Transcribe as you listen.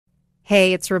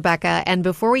Hey, it's Rebecca, and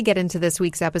before we get into this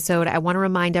week's episode, I want to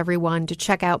remind everyone to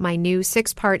check out my new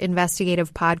 6-part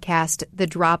investigative podcast, The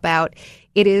Dropout.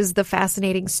 It is the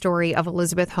fascinating story of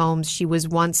Elizabeth Holmes. She was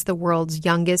once the world's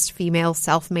youngest female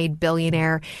self-made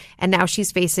billionaire, and now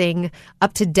she's facing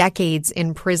up to decades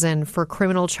in prison for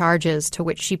criminal charges to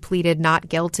which she pleaded not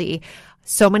guilty.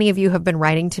 So many of you have been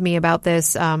writing to me about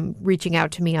this, reaching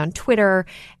out to me on Twitter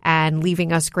and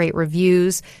leaving us great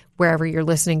reviews wherever you're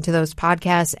listening to those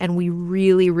podcasts, and we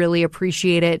really, really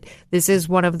appreciate it. This is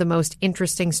one of the most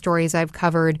interesting stories I've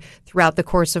covered throughout the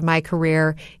course of my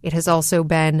career. It has also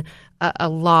been a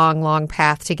long, long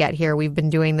path to get here. We've been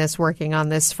doing this, working on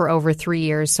this for over 3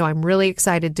 years, so I'm really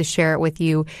excited to share it with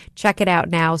you. Check it out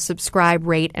now. Subscribe,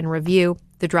 rate, and review.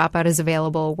 The Dropout is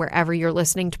available wherever you're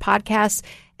listening to podcasts,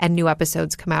 and new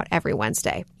episodes come out every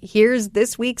Wednesday. Here's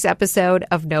this week's episode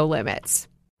of No Limits.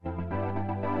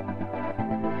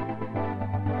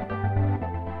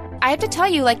 I have to tell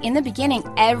you, in the beginning,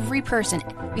 every person,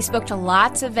 we spoke to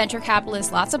lots of venture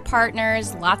capitalists, lots of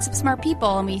partners, lots of smart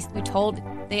people, and we told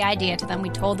the idea to them. We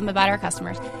told them about our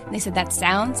customers, and they said, that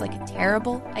sounds like a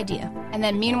terrible idea. And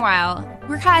then meanwhile,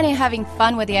 we're kind of having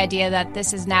fun with the idea that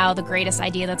this is now the greatest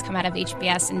idea that's come out of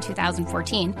HBS in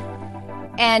 2014.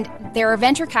 And there are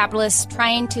venture capitalists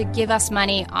trying to give us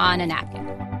money on a napkin.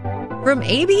 From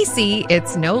ABC,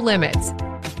 it's No Limits.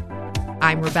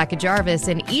 I'm Rebecca Jarvis,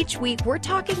 and each week we're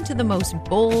talking to the most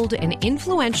bold and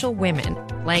influential women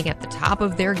playing at the top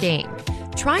of their game,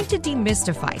 trying to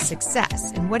demystify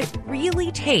success and what it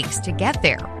really takes to get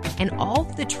there, and all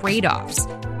the trade-offs.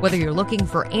 Whether you're looking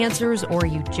for answers or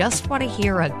you just want to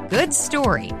hear a good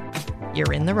story,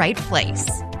 you're in the right place.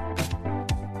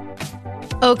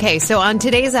 Okay, so on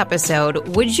today's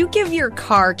episode, would you give your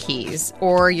car keys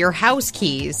or your house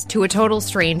keys to a total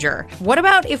stranger? What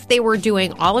about if they were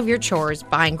doing all of your chores,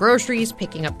 buying groceries,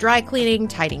 picking up dry cleaning,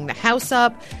 tidying the house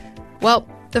up? Well,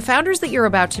 the founders that you're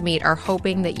about to meet are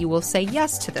hoping that you will say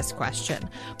yes to this question.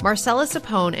 Marcella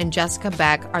Sapone and Jessica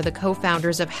Beck are the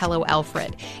co-founders of Hello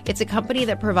Alfred. It's a company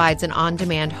that provides an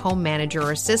on-demand home manager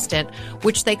or assistant,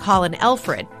 which they call an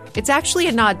Alfred. It's actually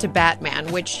a nod to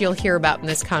Batman, which you'll hear about in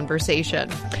this conversation,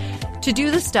 to do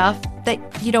the stuff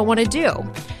that you don't want to do.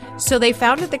 So they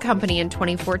founded the company in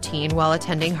 2014 while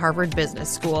attending Harvard Business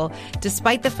School,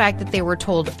 despite the fact that they were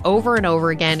told over and over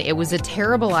again it was a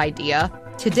terrible idea.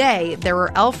 Today, there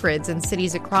are Alfreds in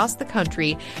cities across the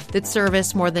country that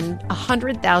service more than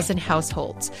 100,000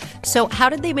 households. So how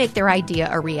did they make their idea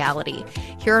a reality?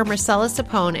 Here are Marcella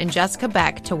Sapone and Jessica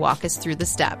Beck to walk us through the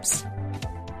steps.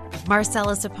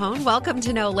 Marcella Sapone, welcome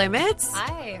to No Limits.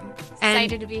 Hi, I'm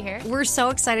excited to be here. We're so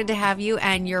excited to have you,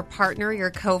 and your partner,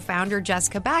 your co-founder,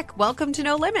 Jessica Beck. Welcome to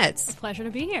No Limits. Pleasure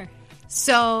to be here.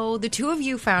 So the two of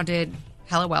you founded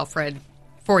Hello Alfred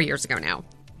 4 years ago now,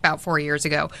 about 4 years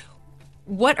ago.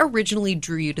 What originally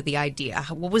drew you to the idea?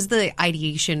 What was the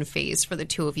ideation phase for the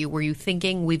two of you? Were you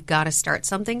thinking we've got to start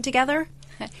something together?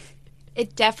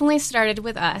 It definitely started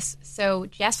with us. So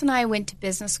Jess and I went to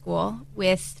business school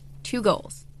with two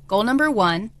goals. Goal number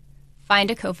one,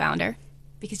 find a co-founder,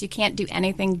 because you can't do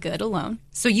anything good alone.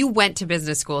 So you went to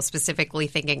business school specifically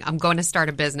thinking, I'm going to start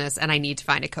a business and I need to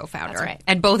find a co-founder. That's right.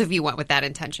 And both of you went with that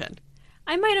intention.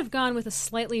 I might have gone with a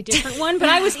slightly different one, but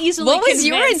I was easily What was convinced.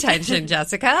 your intention,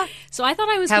 Jessica? So I thought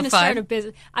I was going to start a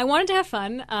business. I wanted to have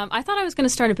fun. I thought I was going to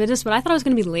start a business, but I thought I was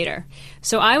going to be later.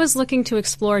 So I was looking to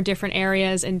explore different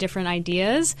areas and different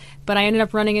ideas, but I ended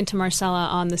up running into Marcella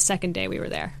on the second day we were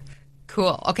there.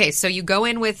 Cool. Okay, so you go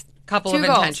in with a couple of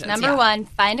goals. intentions. Number one,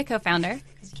 find a co-founder,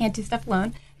 because you can't do stuff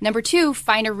alone. Number two,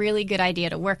 find a really good idea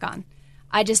to work on.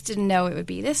 I just didn't know it would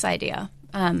be this idea.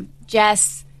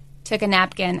 Jess took a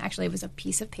napkin, actually it was a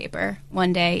piece of paper,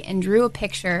 one day, and drew a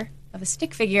picture of a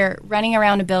stick figure running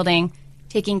around a building,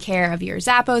 taking care of your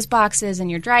Zappos boxes and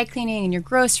your dry cleaning and your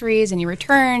groceries and your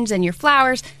returns and your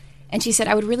flowers. And she said,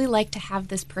 I would really like to have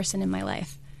this person in my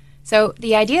life. So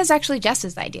the idea is actually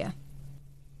Jess's idea.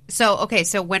 So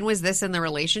when was this in the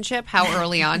relationship? How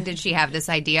early on did she have this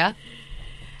idea?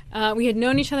 We had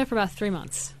known each other for about 3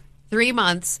 months. 3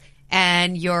 months.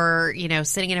 And you're,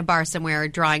 sitting in a bar somewhere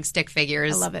drawing stick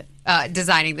figures. I love it.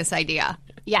 Designing this idea.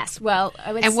 Yes. Well,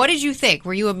 I would. And what did you think?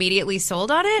 Were you immediately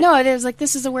sold on it? No, it was like,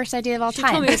 this is the worst idea of all She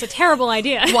time. told me it was a terrible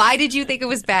idea. Why did you think it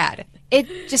was bad?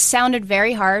 It just sounded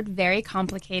very hard, very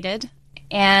complicated,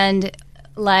 and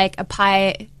like a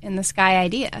pie in the sky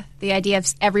idea. The idea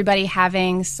of everybody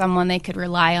having someone they could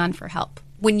rely on for help.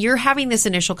 When you're having this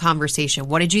initial conversation,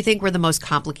 what did you think were the most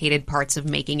complicated parts of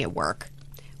making it work?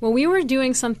 Well, we were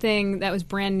doing something that was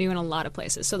brand new in a lot of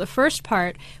places. So the first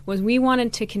part was we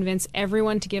wanted to convince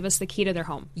everyone to give us the key to their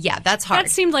home. Yeah, that's hard. That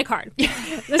seemed like hard. The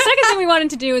second thing we wanted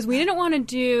to do is we didn't want to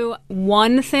do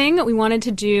one thing. We wanted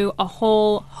to do a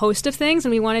whole host of things,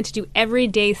 and we wanted to do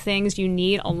everyday things you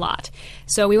need a lot.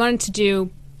 So we wanted to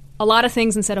do a lot of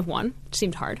things instead of one, which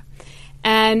seemed hard.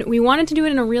 And we wanted to do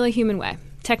it in a really human way.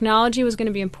 Technology was going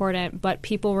to be important, but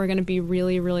people were going to be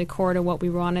really, really core to what we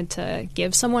wanted to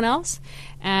give someone else.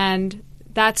 And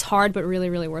that's hard, but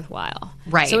really, really worthwhile.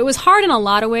 Right. So it was hard in a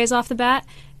lot of ways off the bat.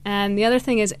 And the other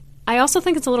thing is, I also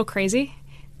think it's a little crazy.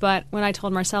 But what I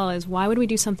told Marcella is, why would we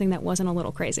do something that wasn't a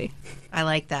little crazy? I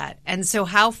like that. And so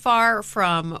how far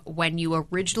from when you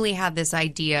originally had this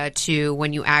idea to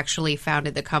when you actually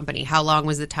founded the company, how long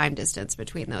was the time distance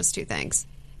between those two things?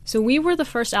 So we were the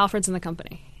first Alfreds in the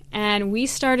company. And we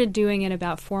started doing it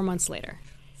about 4 months later.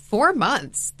 4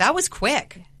 months? That was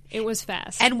quick. It was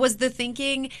fast. And was the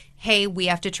thinking, hey, we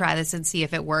have to try this and see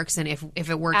if it works, and if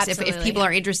it works, if people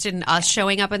are interested in us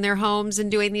showing up in their homes and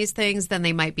doing these things, then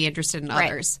they might be interested in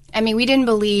others. I mean, we didn't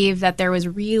believe that there was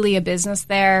really a business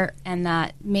there and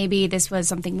that maybe this was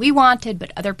something we wanted,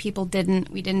 but other people didn't.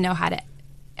 We didn't know how to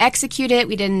execute it.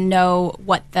 We didn't know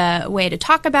what the way to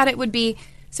talk about it would be.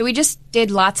 So we just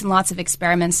did lots and lots of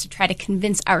experiments to try to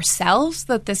convince ourselves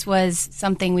that this was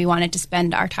something we wanted to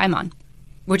spend our time on.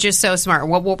 Which is so smart.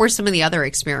 What were some of the other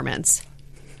experiments?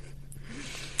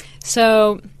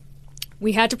 So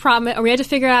we had to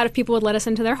figure out if people would let us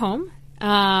into their home.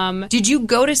 Did you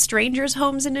go to strangers'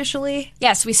 homes initially?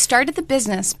 Yes, we started the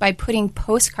business by putting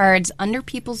postcards under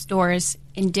people's doors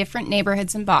in different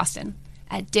neighborhoods in Boston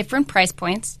at different price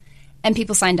points, and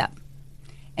people signed up.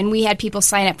 And we had people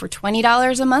sign up for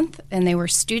 $20 a month, and they were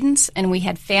students, and we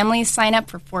had families sign up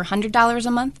for $400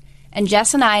 a month. And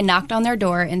Jess and I knocked on their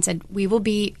door and said, we will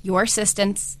be your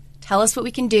assistants. Tell us what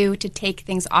we can do to take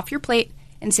things off your plate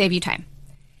and save you time.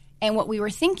 And what we were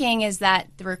thinking is that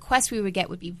the requests we would get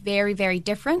would be very, very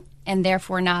different and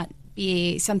therefore not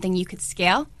be something you could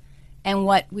scale. And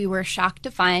what we were shocked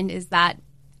to find is that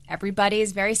everybody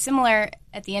is very similar.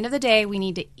 At the end of the day, we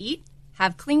need to eat,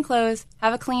 have clean clothes,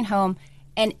 have a clean home,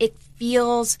 and it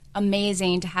feels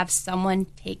amazing to have someone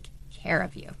take care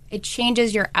of you. It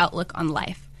changes your outlook on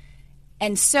life.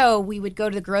 And so we would go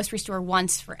to the grocery store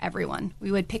once for everyone.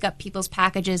 We would pick up people's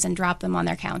packages and drop them on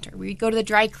their counter. We would go to the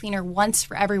dry cleaner once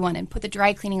for everyone and put the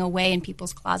dry cleaning away in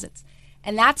people's closets.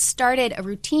 And that started a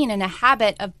routine and a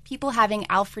habit of people having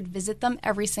Alfred visit them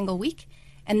every single week.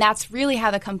 And that's really how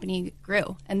the company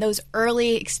grew. And those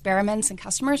early experiments and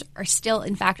customers are still,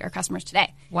 in fact, our customers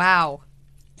today. Wow.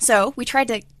 So we tried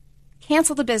to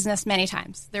cancel the business many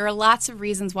times. There were lots of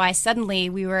reasons why suddenly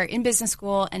we were in business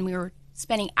school and we were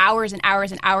spending hours and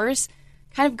hours and hours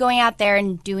kind of going out there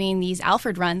and doing these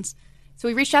Alfred runs. So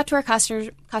we reached out to our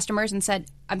customers and said,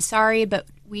 I'm sorry, but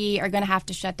we are going to have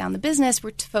to shut down the business.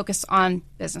 We're to focus on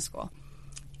business school.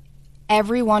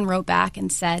 Everyone wrote back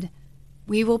and said,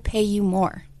 we will pay you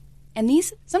more. And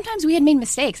sometimes we had made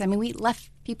mistakes. I mean, we left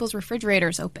people's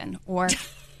refrigerators open or...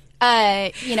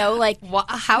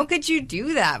 how could you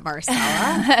do that,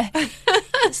 Marcella?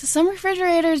 So some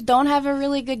refrigerators don't have a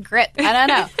really good grip. I don't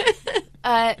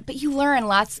know. But you learn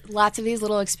lots of these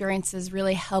little experiences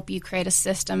really help you create a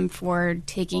system for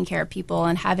taking care of people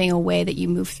and having a way that you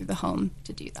move through the home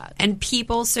to do that. And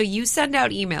people, so you send out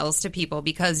emails to people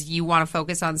because you want to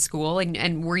focus on school.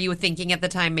 And were you thinking at the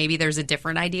time maybe there's a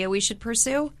different idea we should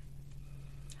pursue?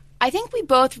 I think we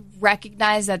both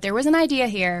recognized that there was an idea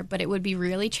here, but it would be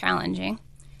really challenging.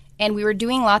 And we were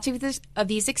doing lots of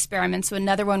these experiments. So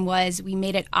another one was we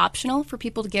made it optional for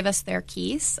people to give us their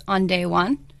keys on day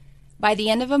one. By the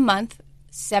end of a month,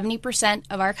 70%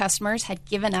 of our customers had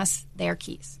given us their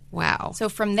keys. Wow. So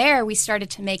from there, we started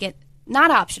to make it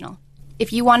not optional.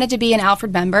 If you wanted to be an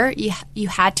Alfred member, you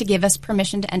had to give us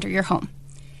permission to enter your home.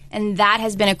 And that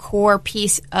has been a core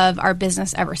piece of our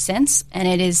business ever since, and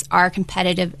it is our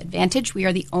competitive advantage. We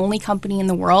are the only company in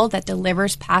the world that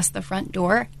delivers past the front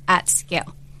door at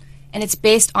scale. And it's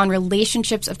based on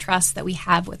relationships of trust that we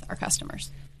have with our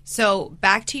customers. So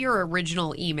back to your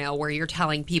original email where you're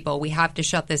telling people we have to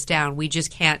shut this down. We just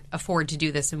can't afford to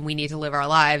do this and we need to live our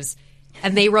lives.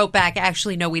 And they wrote back,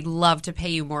 actually, no, we'd love to pay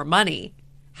you more money.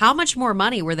 How much more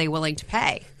money were they willing to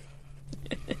pay?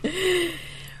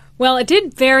 Well, it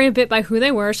did vary a bit by who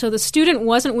they were. So the student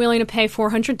wasn't willing to pay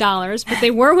 $400, but they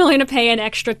were willing to pay an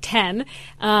extra $10.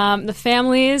 The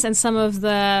families and some of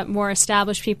the more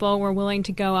established people were willing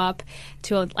to go up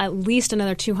to at least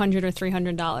another $200 or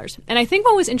 $300. And I think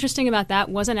what was interesting about that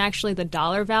wasn't actually the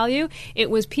dollar value.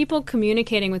 It was people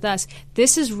communicating with us,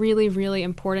 this is really, really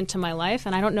important to my life,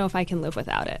 and I don't know if I can live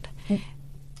without it.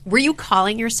 Were you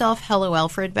calling yourself Hello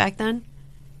Alfred back then?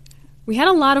 We had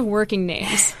a lot of working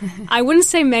names. I wouldn't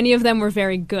say many of them were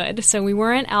very good, so we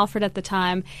weren't Alfred at the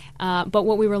time, but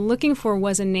what we were looking for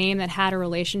was a name that had a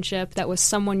relationship, that was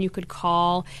someone you could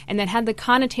call, and that had the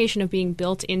connotation of being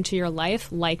built into your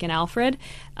life, like an Alfred.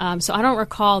 So I don't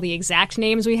recall the exact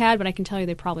names we had, but I can tell you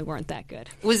they probably weren't that good.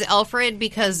 Was Alfred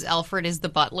because Alfred is the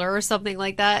butler or something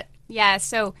like that? Yeah,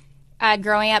 so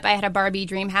growing up, I had a Barbie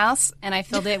dream house, and I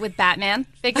filled it with Batman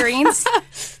figurines.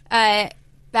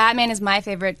 Batman is my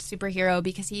favorite superhero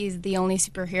because he's the only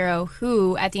superhero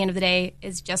who, at the end of the day,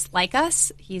 is just like us.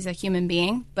 He's a human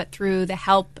being, but through the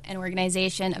help and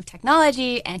organization of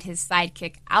technology and his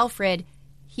sidekick, Alfred,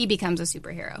 he becomes a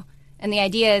superhero. And the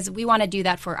idea is we want to do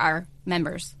that for our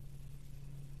members.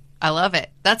 I love it.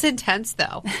 That's intense,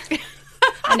 though.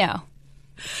 I know.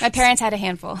 My parents had a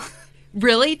handful.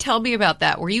 Really? Tell me about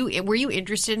that. Were you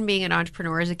interested in being an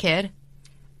entrepreneur as a kid?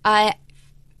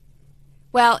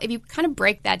 Well, if you kind of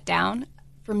break that down,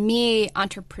 for me,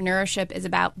 entrepreneurship is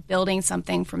about building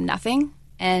something from nothing,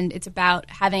 and it's about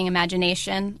having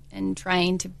imagination and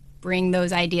trying to bring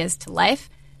those ideas to life.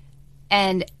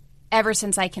 And ever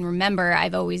since I can remember,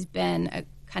 I've always been a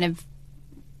kind of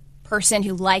person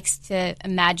who likes to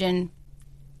imagine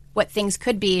what things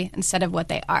could be instead of what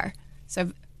they are.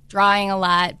 So drawing a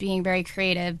lot, being very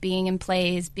creative, being in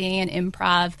plays, being in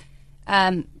improv,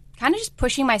 kind of just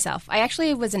pushing myself. I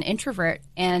actually was an introvert,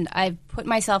 and I put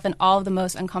myself in all of the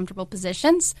most uncomfortable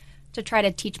positions to try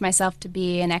to teach myself to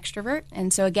be an extrovert.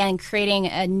 And so, again, creating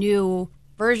a new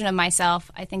version of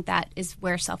myself, I think that is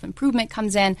where self-improvement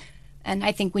comes in. And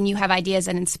I think when you have ideas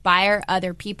that inspire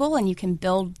other people and you can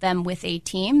build them with a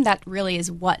team, that really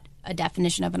is what a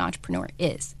definition of an entrepreneur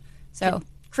is. So,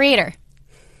 creator.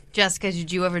 Jessica,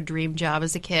 did you have a dream job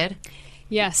as a kid?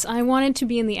 Yes, I wanted to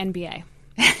be in the NBA.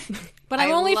 But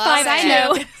I'm only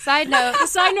 5'2". Side note. The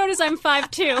side note is I'm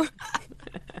 5'2".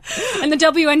 And the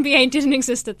WNBA didn't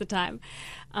exist at the time.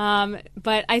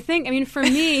 But I think, for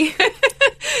me...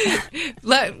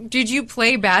 Did you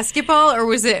play basketball or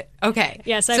was it... Okay.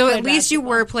 Yes, I So played at least basketball. you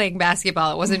were playing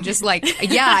basketball. It wasn't just like,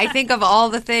 yeah, I think of all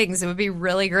the things. It would be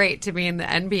really great to be in the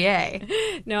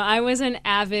NBA. No, I was an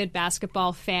avid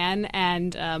basketball fan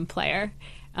and player.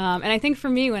 And I think for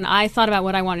me, when I thought about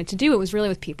what I wanted to do, it was really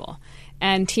with people.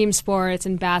 And team sports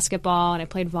and basketball, and I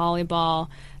played volleyball.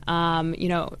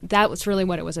 That was really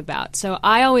what it was about. So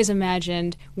I always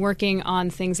imagined working on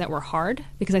things that were hard,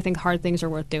 because I think hard things are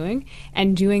worth doing,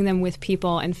 and doing them with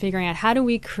people and figuring out how do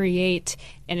we create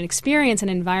an experience, an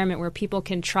environment where people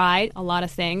can try a lot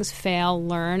of things, fail,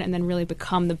 learn, and then really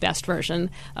become the best version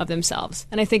of themselves.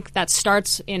 And I think that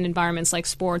starts in environments like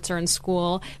sports or in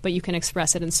school, but you can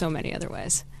express it in so many other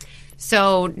ways.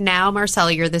 So now,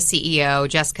 Marcella, you're the CEO.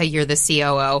 Jessica, you're the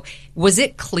COO. Was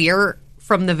it clear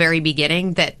from the very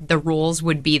beginning that the rules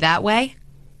would be that way?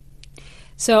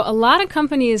 So a lot of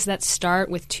companies that start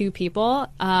with two people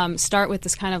start with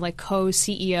this kind of like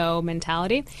co-CEO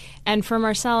mentality. And for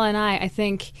Marcella and I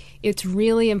think it's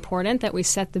really important that we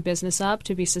set the business up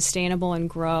to be sustainable and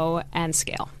grow and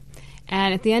scale.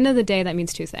 And at the end of the day, that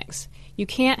means two things. You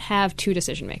can't have two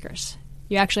decision makers.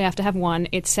 You actually have to have one.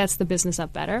 It sets the business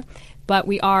up better. But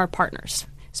we are partners.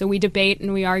 So we debate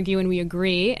and we argue and we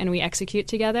agree and we execute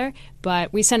together.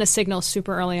 But we sent a signal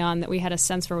super early on that we had a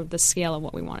sense for the scale of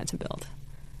what we wanted to build.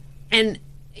 And,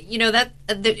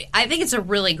 I think it's a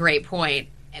really great point.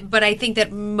 But I think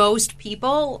that most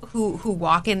people who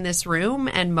walk in this room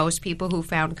and most people who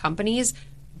found companies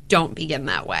don't begin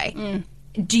that way.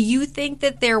 Do you think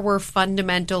that there were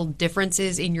fundamental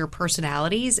differences in your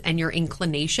personalities and your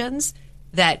inclinations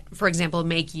that, for example,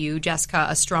 make you, Jessica,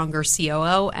 a stronger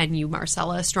COO and you,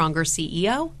 Marcella, a stronger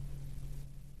CEO?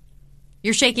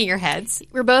 You're shaking your heads.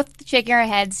 We're both shaking our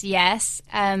heads, yes.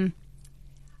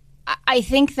 I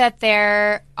think that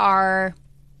there are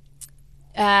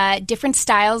different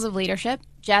styles of leadership.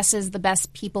 Jess is the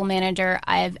best people manager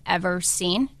I've ever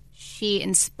seen. She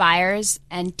inspires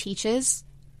and teaches,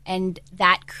 and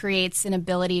that creates an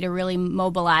ability to really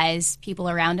mobilize people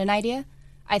around an idea.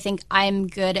 I think I'm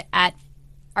good at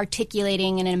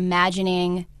articulating and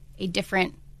imagining a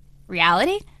different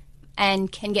reality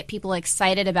and can get people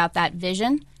excited about that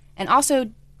vision, and also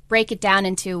break it down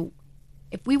into,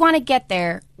 if we want to get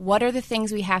there, what are the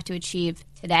things we have to achieve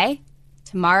today,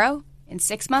 tomorrow, in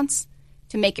 6 months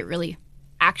to make it really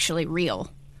actually real.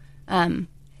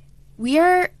 We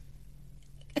are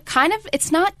kind of,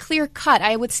 it's not clear cut.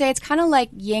 I would say it's kind of like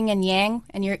yin and yang,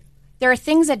 and there are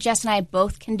things that Jess and I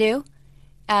both can do,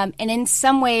 and in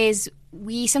some ways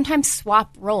we sometimes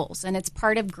swap roles, and it's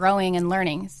part of growing and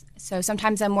learning. So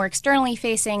sometimes I'm more externally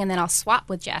facing, and then I'll swap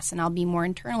with Jess, and I'll be more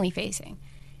internally facing.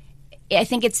 I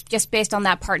think it's just based on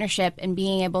that partnership and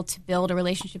being able to build a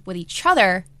relationship with each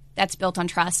other that's built on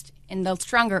trust. And the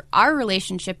stronger our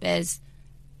relationship is,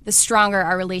 the stronger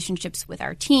our relationships with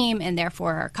our team and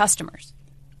therefore our customers.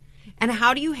 And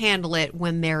how do you handle it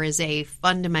when there is a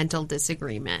fundamental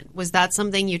disagreement? Was that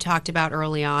something you talked about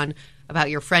early on,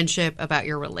 about your friendship, about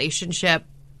your relationship?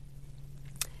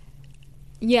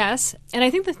 Yes. And I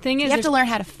think the thing is, you have to learn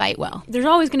how to fight well. There's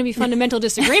always going to be fundamental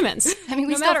disagreements. I mean,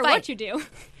 we no still matter fight. what you do.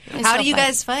 How do you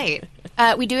guys fight?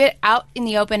 We do it out in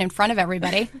the open in front of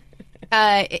everybody.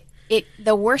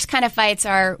 The worst kind of fights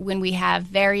are when we have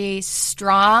very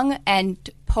strong and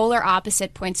polar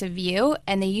opposite points of view,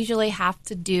 and they usually have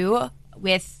to do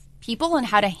with people and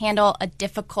how to handle a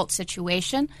difficult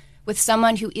situation with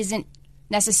someone who isn't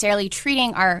necessarily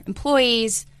treating our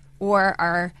employees or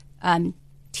our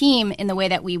team in the way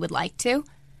that we would like to.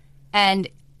 And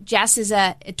Jess is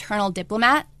an eternal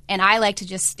diplomat, and I like to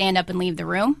just stand up and leave the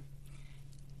room.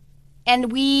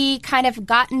 And we kind of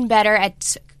gotten better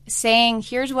at saying,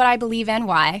 here's what I believe and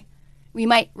why. We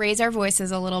might raise our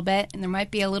voices a little bit, and there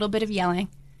might be a little bit of yelling.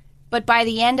 But by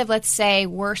the end of, let's say,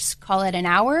 worse, call it an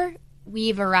hour,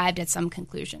 we've arrived at some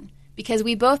conclusion. Because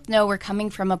we both know we're coming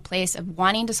from a place of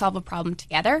wanting to solve a problem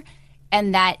together,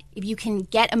 and that if you can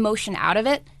get emotion out of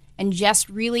it and just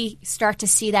really start to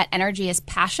see that energy as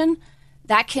passion,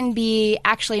 that can be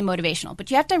actually motivational.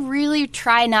 But you have to really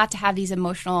try not to have these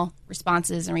emotional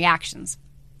responses and reactions.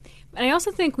 And I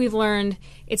also think we've learned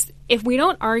if we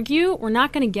don't argue, we're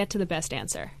not going to get to the best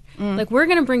answer. Like, we're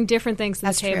going to bring different things to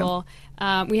the table.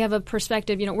 We have a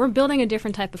perspective, we're building a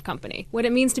different type of company. What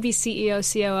it means to be CEO,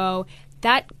 COO,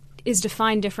 that is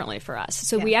defined differently for us.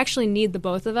 So we actually need the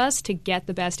both of us to get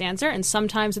the best answer. And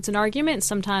sometimes it's an argument and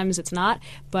sometimes it's not.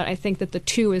 But I think that the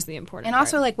two is the important part.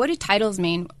 And also, what do titles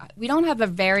mean? We don't have a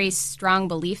very strong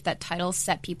belief that titles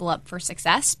set people up for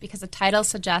success, because a title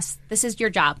suggests this is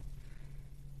your job.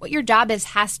 What your job is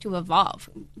has to evolve.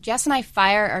 Jess and I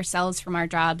fire ourselves from our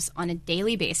jobs on a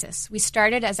daily basis. We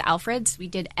started as Alfreds. We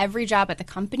did every job at the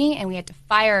company, and we had to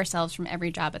fire ourselves from every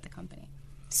job at the company.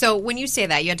 So when you say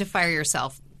that, you had to fire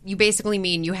yourself, you basically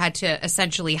mean you had to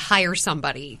essentially hire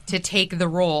somebody to take the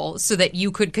role so that you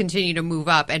could continue to move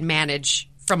up and manage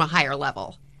from a higher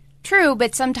level. True,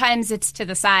 but sometimes it's to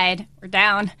the side or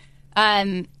down.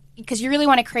 Because you really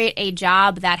want to create a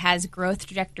job that has growth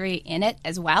trajectory in it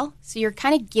as well. So you're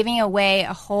kind of giving away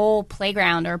a whole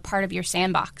playground or part of your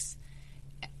sandbox.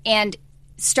 And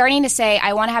starting to say,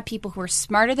 I want to have people who are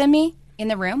smarter than me in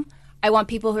the room. I want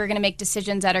people who are going to make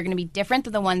decisions that are going to be different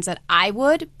than the ones that I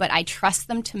would, but I trust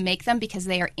them to make them because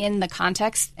they are in the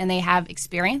context and they have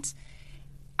experience.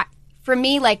 For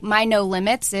me, my no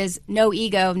limits is no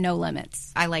ego, no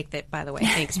limits. I like that, by the way.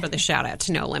 Thanks for the shout out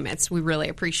to No Limits. We really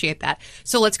appreciate that.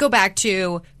 So let's go back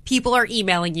to people are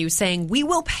emailing you saying, we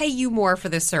will pay you more for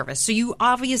this service. So you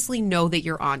obviously know that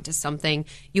you're on to something.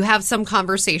 You have some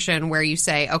conversation where you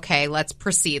say, okay, let's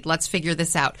proceed. Let's figure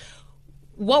this out.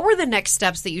 What were the next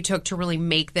steps that you took to really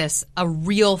make this a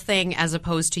real thing, as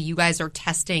opposed to you guys are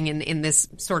testing in this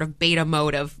sort of beta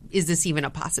mode of, is this even a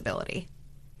possibility?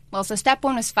 Well, so step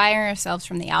one was firing ourselves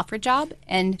from the Alfred job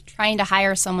and trying to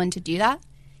hire someone to do that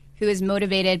who is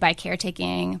motivated by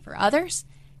caretaking for others.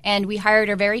 And we hired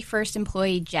our very first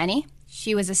employee, Jenny.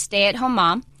 She was a stay-at-home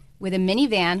mom with a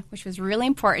minivan, which was really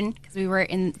important because we were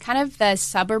in kind of the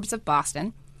suburbs of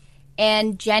Boston.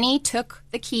 And Jenny took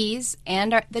the keys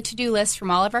and the to-do list from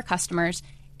all of our customers,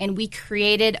 and we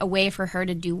created a way for her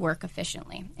to do work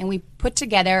efficiently. And we put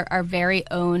together our very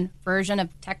own version of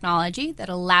technology that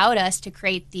allowed us to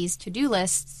create these to-do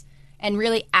lists and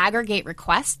really aggregate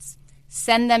requests,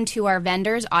 send them to our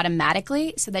vendors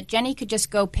automatically so that Jenny could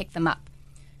just go pick them up.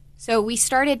 So we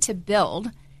started to build,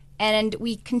 and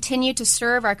we continued to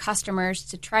serve our customers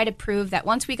to try to prove that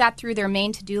once we got through their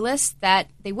main to-do list, that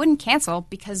they wouldn't cancel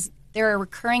because there are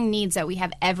recurring needs that we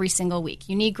have every single week.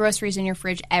 You need groceries in your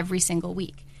fridge every single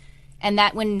week. And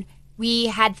that when we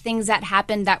had things that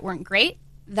happened that weren't great,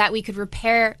 that we could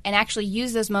repair and actually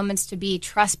use those moments to be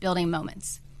trust-building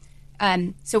moments.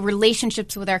 So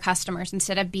relationships with our customers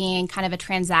instead of being kind of a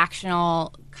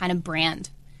transactional kind of brand.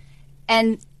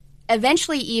 And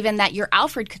eventually even that your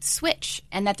Alfred could switch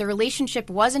and that the relationship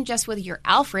wasn't just with your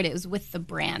Alfred, it was with the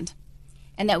brand.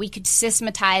 And that we could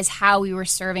systematize how we were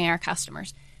serving our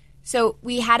customers. So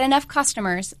we had enough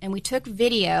customers, and we took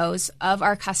videos of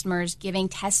our customers giving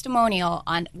testimonial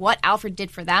on what Alfred did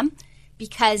for them,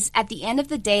 because at the end of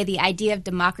the day, the idea of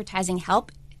democratizing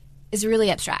help is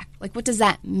really abstract. What does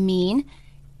that mean?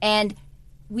 And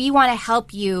we want to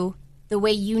help you the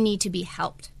way you need to be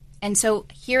helped. And so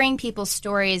hearing people's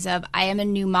stories of, I am a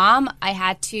new mom, I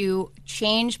had to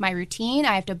change my routine,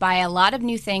 I have to buy a lot of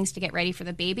new things to get ready for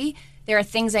the baby. There are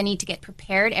things I need to get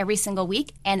prepared every single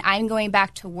week, and I'm going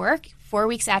back to work 4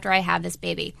 weeks after I have this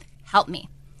baby. Help me.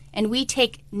 And we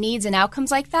take needs and outcomes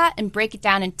like that and break it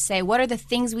down and say, what are the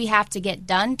things we have to get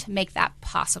done to make that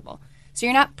possible? So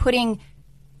you're not putting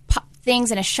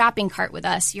things in a shopping cart with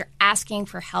us. You're asking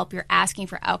for help. You're asking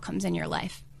for outcomes in your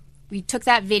life. We took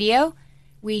that video.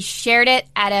 We shared it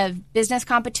at a business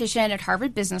competition at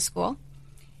Harvard Business School.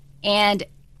 And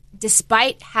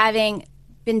despite having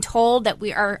been told that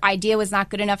our idea was not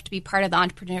good enough to be part of the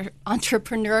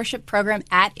entrepreneurship program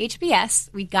at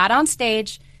HBS, we got on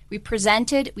stage, we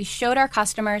presented, we showed our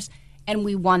customers, and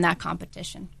we won that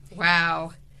competition.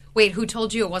 Wow. Wait, who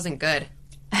told you it wasn't good?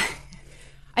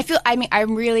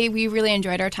 We really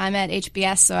enjoyed our time at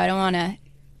HBS, so I don't want to.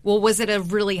 Well, was it a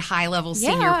really high-level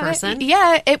senior person?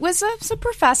 Yeah, it was some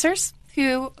professors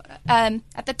who,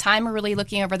 at the time, were really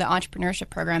looking over the entrepreneurship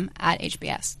program at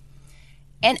HBS.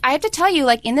 And I have to tell you,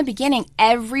 in the beginning,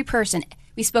 every person,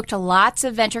 we spoke to lots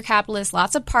of venture capitalists,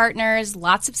 lots of partners,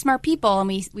 lots of smart people, and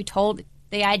we told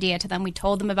the idea to them. We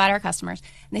told them about our customers,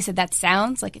 and they said, that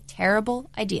sounds like a terrible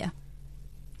idea.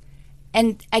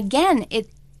 And again,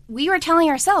 we were telling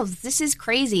ourselves, this is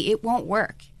crazy. It won't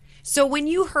work. So when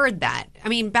you heard that,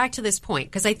 back to this point,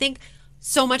 because I think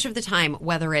so much of the time,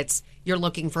 whether it's you're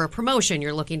looking for a promotion,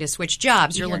 you're looking to switch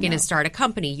jobs, you're looking to start a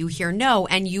company, you hear no,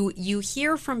 and you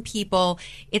hear from people,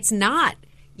 it's not,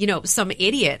 some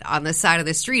idiot on the side of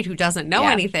the street who doesn't know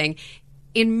anything.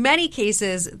 In many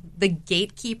cases, the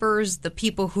gatekeepers, the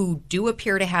people who do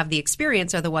appear to have the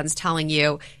experience are the ones telling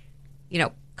you,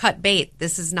 cut bait,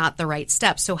 this is not the right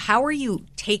step. So how are you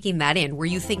taking that in? Were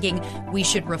you thinking we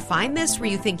should refine this? Were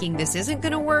you thinking this isn't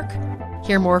going to work?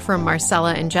 Hear more from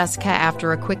Marcella and Jessica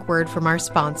after a quick word from our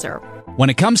sponsor. When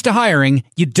it comes to hiring,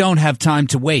 you don't have time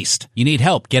to waste. You need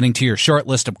help getting to your short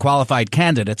list of qualified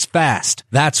candidates fast.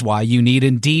 That's why you need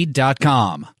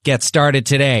Indeed.com. Get started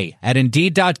today at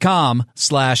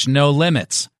Indeed.com/no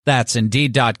limits. That's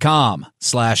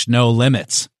Indeed.com/no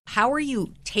limits. How are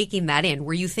you taking that in?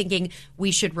 Were you thinking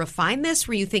we should refine this?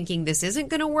 Were you thinking this isn't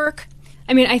going to work?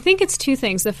 I think it's two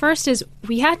things. The first is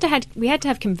we had to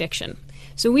have conviction.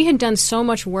 So we had done so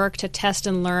much work to test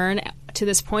and learn to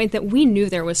this point that we knew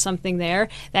there was something there,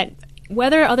 that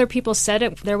whether other people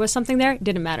said there was something there,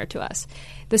 didn't matter to us.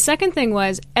 The second thing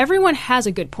was everyone has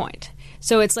a good point.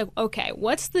 So it's okay,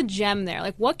 what's the gem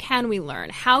there? What can we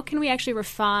learn? How can we actually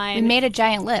refine? We made a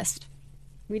giant list.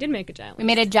 We did make a giant list. We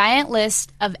made a giant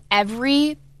list of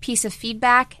every piece of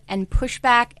feedback and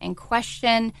pushback and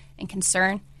question and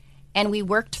concern, and we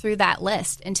worked through that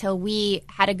list until we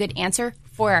had a good answer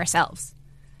for ourselves,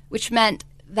 which meant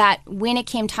that when it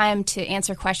came time to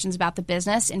answer questions about the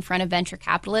business in front of venture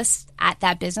capitalists at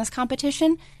that business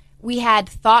competition, we had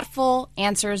thoughtful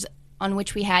answers on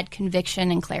which we had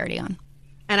conviction and clarity on.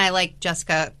 And I like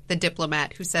Jessica, the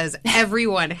diplomat, who says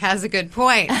everyone has a good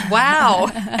point. Wow.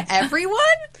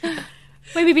 Everyone?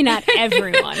 Maybe not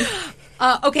everyone.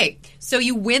 Okay, so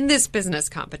you win this business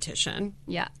competition.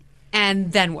 Yeah.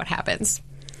 And then what happens?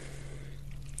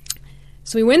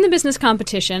 So we win the business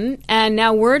competition, and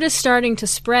now word is starting to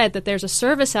spread that there's a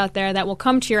service out there that will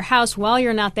come to your house while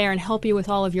you're not there and help you with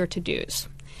all of your to-dos.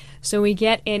 So we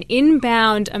get an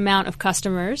inbound amount of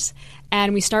customers,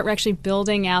 and we start actually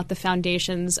building out the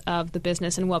foundations of the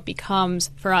business and what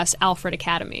becomes, for us, Alfred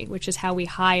Academy, which is how we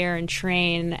hire and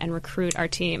train and recruit our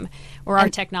team or our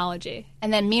technology.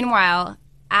 And then meanwhile,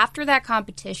 after that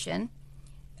competition,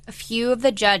 a few of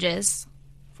the judges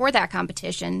for that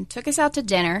competition took us out to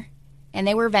dinner, and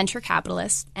they were venture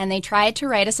capitalists, and they tried to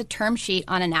write us a term sheet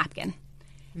on a napkin.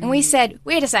 And we said,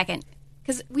 wait a second,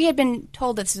 because we had been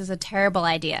told this was a terrible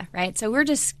idea, right? So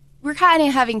we're kind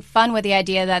of having fun with the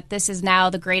idea that this is now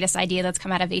the greatest idea that's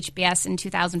come out of HBS in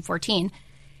 2014.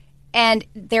 And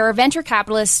there are venture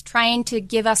capitalists trying to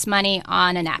give us money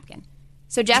on a napkin.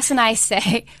 So Jess and I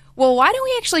say, well, why don't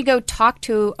we actually go talk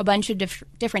to a bunch of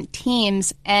different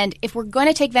teams? And if we're going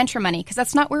to take venture money, because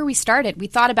that's not where we started, we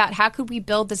thought about how could we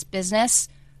build this business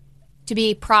to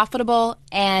be profitable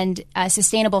and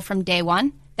sustainable from day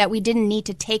one, that we didn't need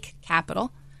to take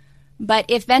capital. But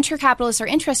if venture capitalists are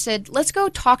interested, let's go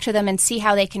talk to them and see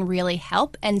how they can really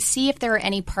help and see if there are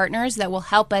any partners that will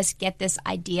help us get this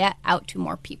idea out to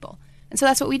more people. And so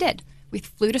that's what we did. We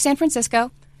flew to San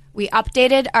Francisco, we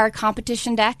updated our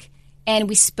competition deck, and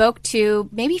we spoke to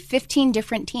maybe 15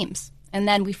 different teams. And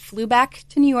then we flew back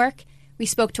to New York. We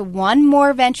spoke to one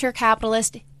more venture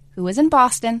capitalist who was in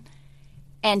Boston,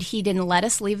 and he didn't let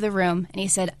us leave the room. And he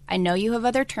said, I know you have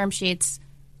other term sheets.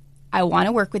 I want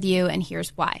to work with you, and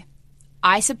here's why.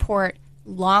 I support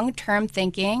long-term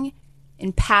thinking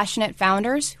and passionate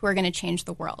founders who are going to change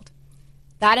the world.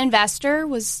 That investor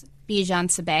was Bijan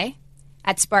Sabeh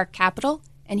at Spark Capital,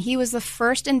 and he was the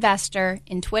first investor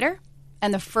in Twitter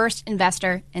and the first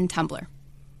investor in Tumblr.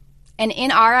 And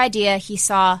in our idea, he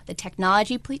saw the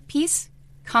technology piece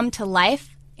come to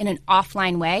life in an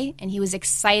offline way, and he was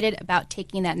excited about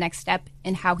taking that next step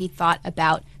in how he thought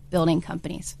about building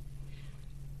companies.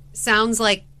 Sounds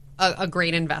like a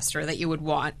great investor that you would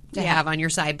want to have on your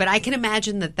side. But I can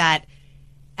imagine that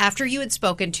after you had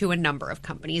spoken to a number of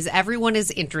companies, everyone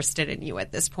is interested in you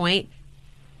at this point.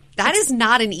 That is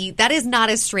not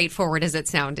as straightforward as it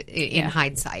sounded in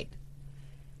hindsight.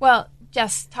 Well,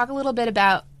 Jess, talk a little bit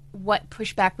about what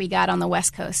pushback we got on the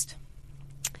West Coast.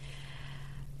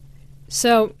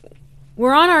 So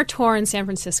we're on our tour in San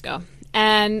Francisco,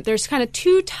 and there's kind of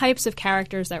two types of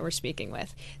characters that we're speaking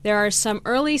with. There are some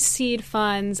early seed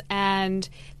funds, and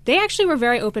they actually were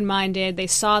very open-minded. They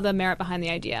saw the merit behind the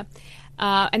idea.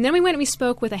 And then we went and we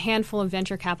spoke with a handful of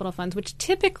venture capital funds, which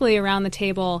typically around the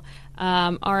table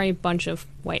are a bunch of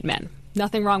white men.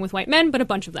 Nothing wrong with white men, but a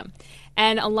bunch of them.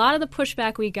 And a lot of the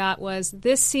pushback we got was,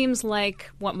 this seems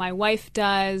like what my wife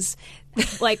does.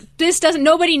 Like,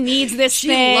 nobody needs this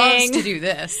thing. She loves to do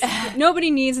this.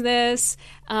 Nobody needs this.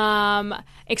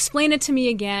 Explain it to me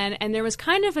again. And there was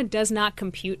kind of a does not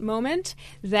compute moment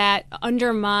that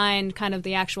undermined kind of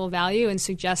the actual value and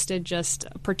suggested just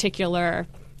a particular,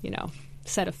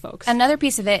 set of folks. Another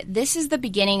piece of it, this is the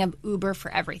beginning of Uber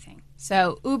for everything.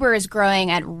 So Uber is growing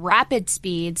at rapid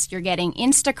speeds. You're getting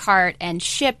Instacart and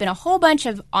Ship and a whole bunch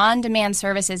of on-demand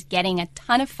services getting a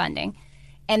ton of funding.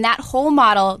 And that whole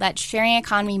model, that sharing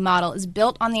economy model, is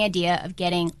built on the idea of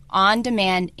getting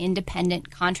on-demand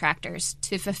independent contractors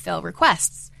to fulfill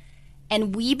requests.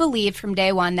 And we believed from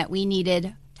day one that we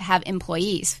needed to have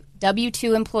employees,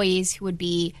 W-2 employees who would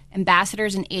be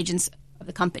ambassadors and agents of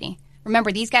the company.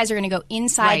 Remember, these guys are going to go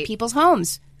inside people's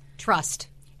homes. Trust.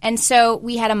 And so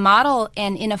we had a model,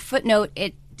 and in a footnote,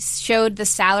 it showed the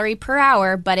salary per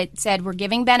hour, but it said we're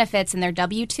giving benefits and they're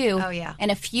W-2. Oh, yeah. And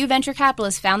a few venture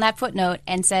capitalists found that footnote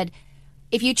and said,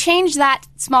 if you change that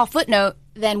small footnote,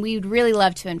 then we'd really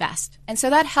love to invest. And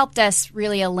so that helped us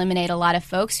really eliminate a lot of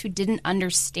folks who didn't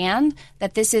understand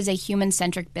that this is a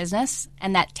human-centric business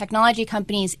and that technology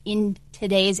companies in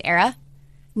today's era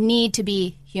need to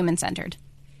be human-centered.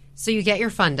 So you get your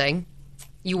funding,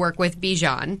 you work with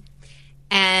Bijan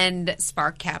and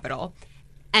Spark Capital.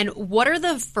 And what are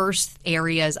the first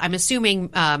areas? I'm assuming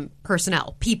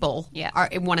personnel, people are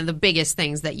one of the biggest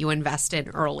things that you invest in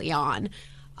early on.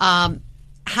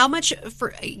 How much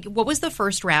what was the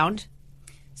first round?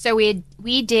 So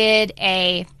we did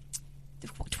a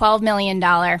 $12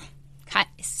 million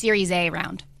Series A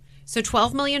round. So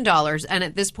 $12 million. And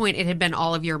at this point, it had been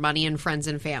all of your money and friends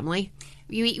and family?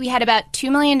 We had about $2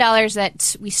 million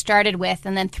that we started with,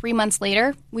 and then 3 months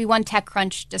later, we won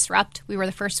TechCrunch Disrupt. We were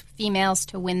the first females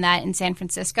to win that in San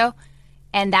Francisco,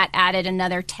 and that added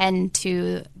another 10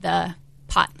 to the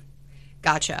pot.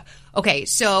 Gotcha. Okay,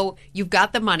 so you've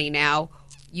got the money now.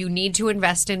 You need to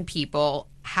invest in people.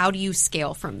 How do you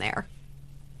scale from there?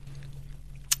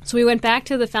 So we went back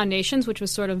to the foundations, which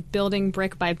was sort of building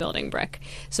brick by building brick.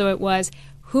 So it was,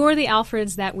 who are the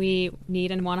Alfreds that we need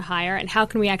and want to hire, and how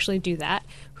can we actually do that?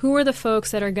 Who are the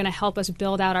folks that are going to help us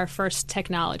build out our first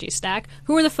technology stack?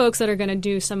 Who are the folks that are going to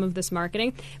do some of this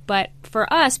marketing? But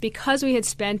for us, because we had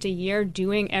spent a year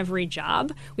doing every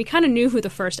job, we kind of knew who the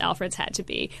first Alfreds had to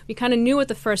be. We kind of knew what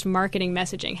the first marketing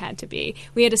messaging had to be.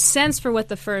 We had a sense for what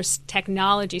the first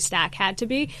technology stack had to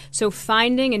be. So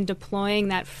finding and deploying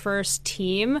that first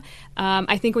team,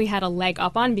 I think we had a leg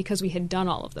up on because we had done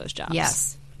all of those jobs.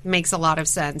 Yes, makes a lot of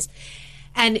sense.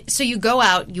 And so you go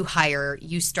out, you hire,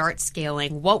 you start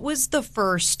scaling. What was the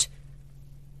first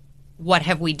what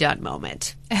have we done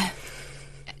moment?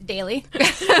 Daily.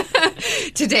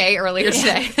 Earlier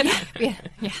today. Yeah.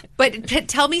 But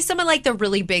tell me some of like the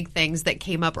really big things that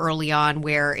came up early on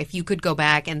where if you could go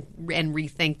back and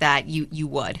rethink that, you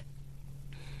would.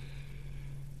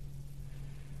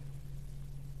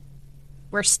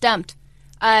 We're stumped.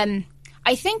 I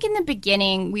think in the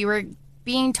beginning we were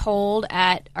being told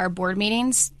at our board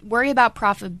meetings, worry about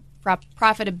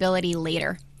profitability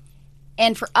later.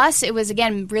 And for us, it was,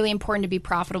 again, really important to be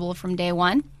profitable from day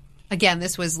one. Again,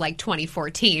 this was like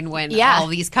 2014 when all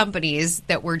these companies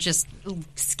that were just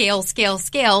scale,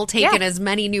 taking as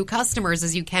many new customers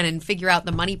as you can and figure out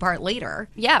the money part later.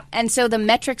 Yeah. And so the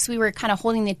metrics we were kind of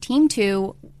holding the team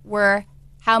to were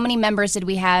how many members did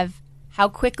we have, how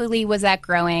quickly was that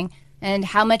growing, and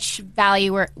how much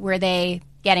value were they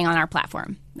getting on our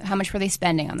platform? How much were they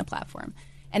spending on the platform?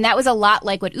 And that was a lot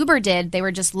like what Uber did. They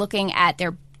were just looking at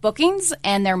their bookings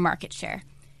and their market share.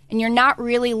 And you're not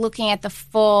really looking at the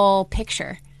full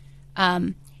picture.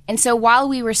 And so while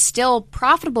we were still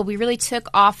profitable, we really took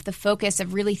off the focus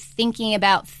of really thinking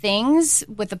about things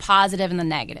with the positive and the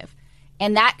negative.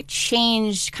 And that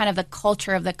changed kind of the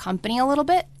culture of the company a little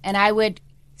bit. And I would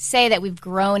say that we've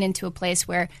grown into a place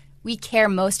where we care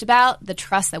most about the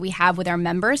trust that we have with our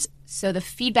members. So the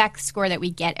feedback score that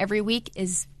we get every week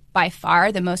is by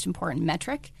far the most important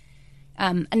metric.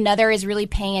 Another is really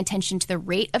paying attention to the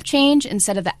rate of change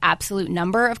instead of the absolute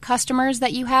number of customers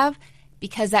that you have,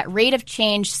 because that rate of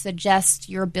change suggests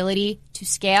your ability to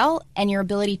scale and your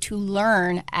ability to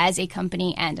learn as a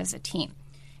company and as a team.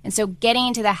 And so getting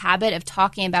into the habit of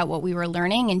talking about what we were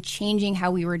learning and changing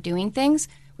how we were doing things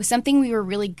was something we were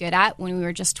really good at when we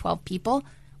were just 12 people.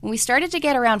 When we started to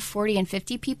get around 40 and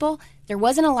 50 people, there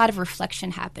wasn't a lot of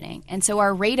reflection happening. And so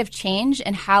our rate of change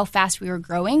and how fast we were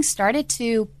growing started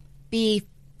to be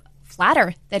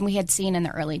flatter than we had seen in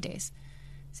the early days.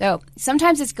 So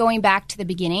sometimes it's going back to the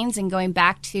beginnings and going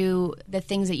back to the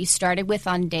things that you started with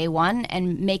on day one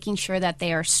and making sure that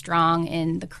they are strong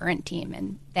in the current team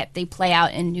and that they play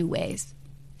out in new ways.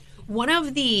 One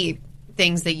of the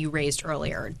things that you raised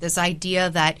earlier, this idea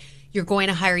that you're going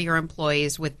to hire your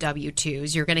employees with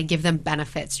W-2s, you're going to give them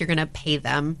benefits, you're going to pay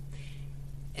them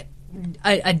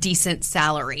a decent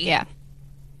salary. Yeah.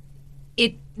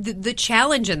 The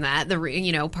challenge in that,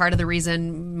 part of the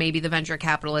reason maybe the venture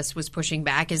capitalist was pushing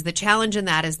back is the challenge in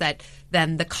that is that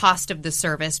then the cost of the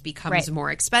service becomes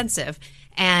more expensive.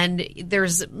 And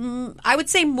there's, I would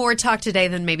say, more talk today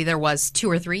than maybe there was 2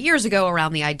 or 3 years ago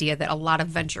around the idea that a lot of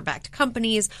venture-backed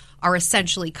companies are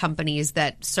essentially companies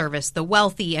that service the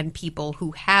wealthy and people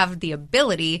who have the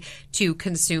ability to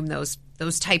consume those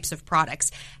types of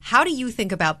products. How do you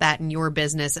think about that in your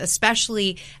business,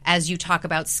 especially as you talk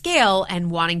about scale and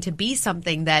wanting to be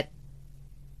something that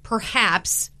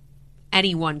perhaps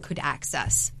anyone could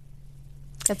access?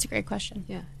 That's a great question.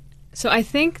 Yeah. So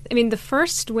the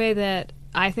first way that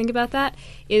I think about that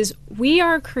is we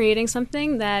are creating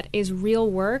something that is real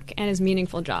work and is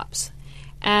meaningful jobs.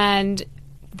 And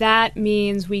that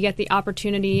means we get the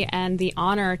opportunity and the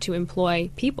honor to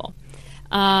employ people.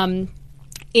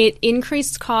 It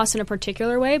increased costs in a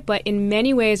particular way, but in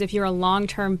many ways, if you're a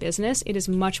long-term business, it is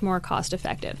much more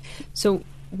cost-effective. So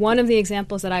one of the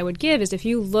examples that I would give is if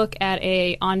you look at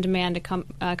a on-demand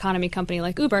economy company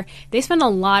like Uber, they spend a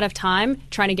lot of time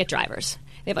trying to get drivers.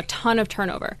 They have a ton of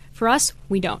turnover. For us,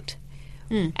 we don't.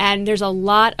 And there's a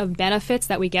lot of benefits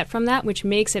that we get from that, which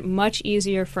makes it much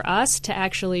easier for us to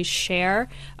actually share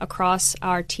across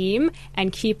our team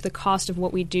and keep the cost of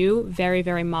what we do very,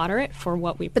 very moderate for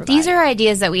what we provide. But these are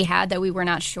ideas that we had that we were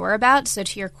not sure about. So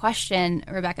to your question,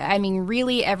 Rebecca,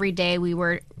 really every day we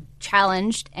were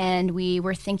challenged and we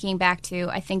were thinking back to,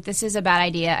 I think this is a bad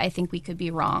idea. I think we could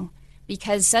be wrong.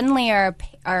 Because suddenly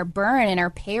our burn and our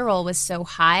payroll was so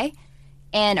high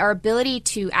and our ability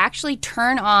to actually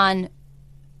turn on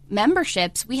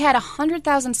memberships, we had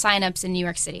 100,000 signups in New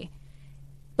York City,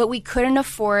 but we couldn't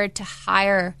afford to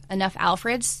hire enough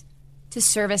Alfreds to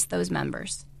service those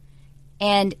members.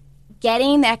 And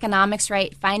getting the economics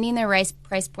right, finding the right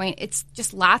price point, it's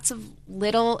just lots of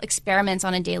little experiments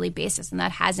on a daily basis, and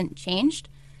that hasn't changed.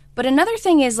 But another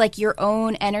thing is like your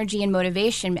own energy and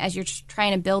motivation as you're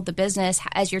trying to build the business,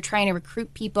 as you're trying to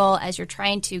recruit people, as you're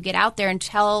trying to get out there and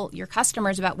tell your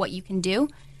customers about what you can do.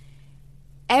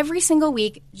 Every single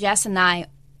week, Jess and I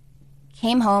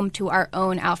came home to our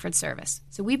own Alfred service.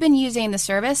 So we've been using the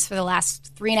service for the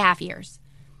last 3.5 years.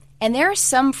 And there are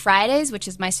some Fridays, which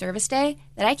is my service day,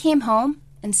 that I came home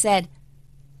and said,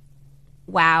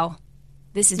 wow,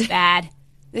 this is bad.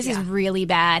 This is really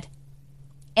bad.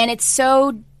 And it's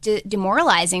so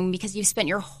demoralizing because you've spent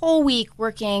your whole week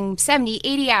working 70,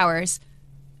 80 hours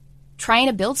trying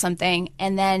to build something,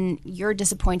 and then you're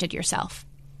disappointed yourself.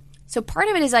 So part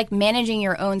of it is like managing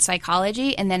your own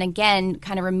psychology and then again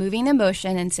kind of removing the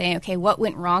emotion and saying, okay, what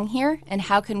went wrong here and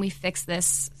how can we fix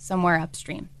this somewhere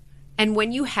upstream? And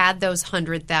when you had those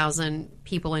 100,000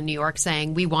 people in New York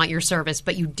saying, we want your service,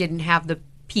 but you didn't have the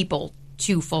people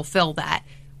to fulfill that,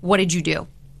 what did you do?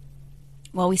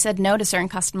 Well, we said no to certain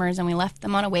customers and we left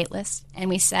them on a wait list. And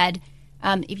we said,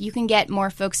 if you can get more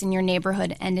folks in your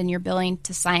neighborhood and in your building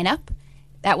to sign up,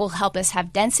 that will help us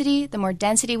have density. The more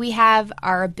density we have,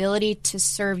 our ability to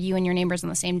serve you and your neighbors on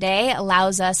the same day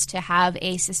allows us to have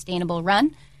a sustainable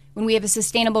run. When we have a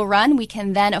sustainable run, we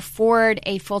can then afford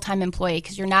a full-time employee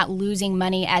because you're not losing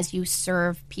money as you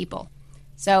serve people.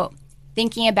 So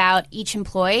thinking about each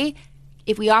employee,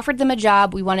 if we offered them a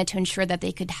job, we wanted to ensure that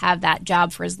they could have that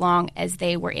job for as long as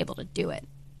they were able to do it,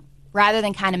 rather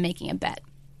than kind of making a bet.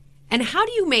 And how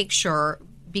do you make sure,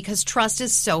 because trust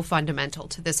is so fundamental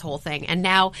to this whole thing. And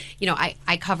now,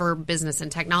 I cover business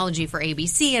and technology for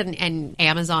ABC, and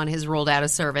Amazon has rolled out a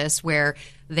service where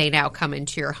they now come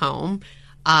into your home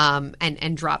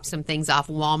and drop some things off.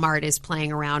 Walmart is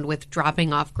playing around with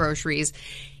dropping off groceries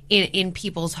in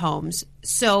people's homes.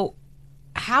 So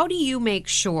how do you make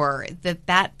sure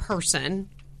that person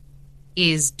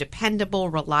is dependable,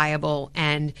 reliable,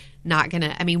 and not going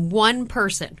to, one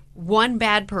person, one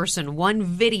bad person, one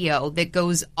video that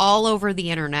goes all over the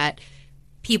internet,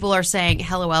 people are saying,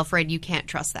 hello, Alfred, you can't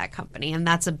trust that company. And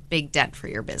that's a big dent for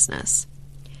your business.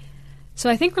 So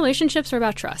I think relationships are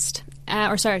about trust.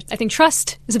 I think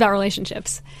trust is about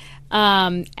relationships.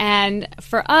 And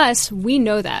for us, we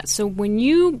know that. So when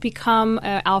you become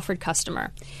an Alfred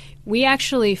customer, we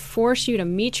actually force you to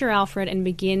meet your Alfred and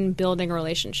begin building a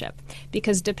relationship,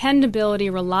 because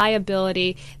dependability,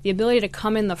 reliability, the ability to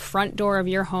come in the front door of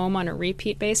your home on a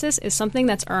repeat basis is something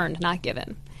that's earned, not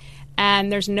given.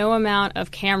 And there's no amount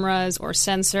of cameras or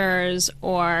sensors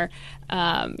or,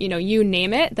 you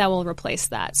name it, that will replace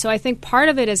that. So I think part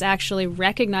of it is actually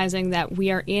recognizing that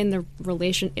we are in the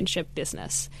relationship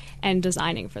business and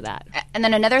designing for that. And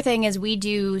then another thing is we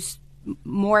do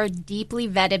more deeply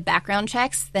vetted background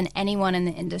checks than anyone in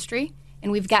the industry.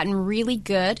 And we've gotten really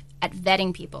good at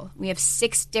vetting people. We have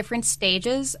 6 different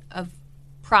stages of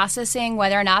processing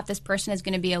whether or not this person is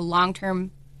going to be a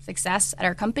long-term success at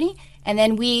our company. And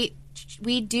then we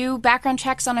do background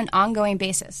checks on an ongoing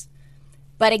basis.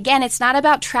 But again, it's not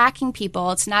about tracking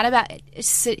people. It's not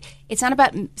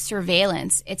about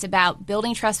surveillance. It's about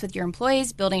building trust with your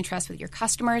employees, building trust with your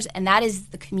customers, and that is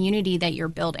the community that you're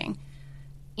building.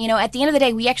 At the end of the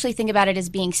day, we actually think about it as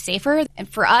being safer. And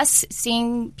for us,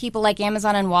 seeing people like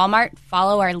Amazon and Walmart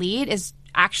follow our lead is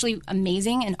actually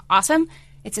amazing and awesome.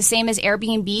 It's the same as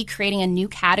Airbnb creating a new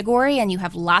category, and you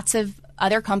have lots of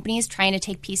other companies trying to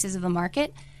take pieces of the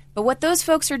market. But what those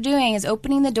folks are doing is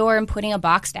opening the door and putting a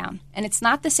box down. And it's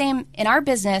not the same. In our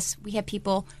business, we have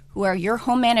people who are your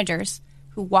home managers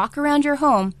who walk around your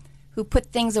home, who put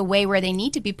things away where they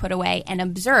need to be put away and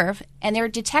observe, and they're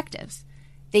detectives.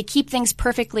 They keep things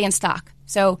perfectly in stock.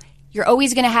 So you're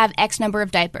always going to have X number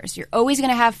of diapers. You're always going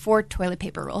to have 4 toilet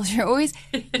paper rolls. You're always,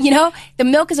 the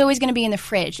milk is always going to be in the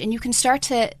fridge. And you can start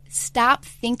to stop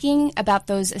thinking about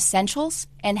those essentials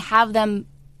and have them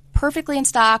perfectly in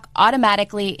stock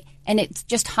automatically, and it's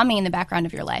just humming in the background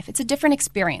of your life. It's a different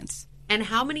experience. And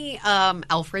how many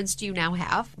Alfreds do you now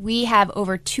have? We have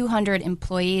over 200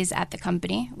 employees at the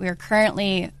company. We are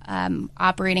currently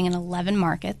operating in 11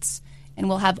 markets, and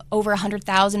we'll have over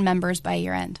 100,000 members by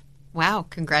year end. Wow,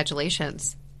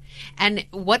 congratulations. And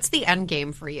what's the end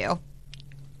game for you?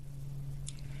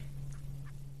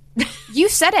 You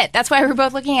said it. That's why we're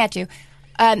both looking at you.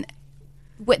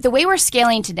 The way we're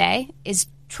scaling today is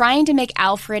trying to make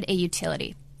Alfred a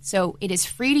utility. So it is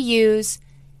free to use.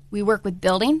 We work with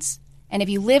buildings. And if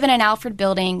you live in an Alfred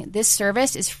building, this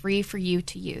service is free for you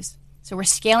to use. So we're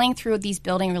scaling through these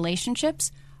building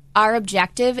relationships. Our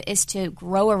objective is to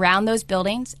grow around those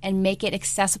buildings and make it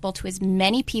accessible to as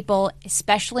many people,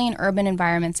 especially in urban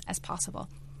environments, as possible.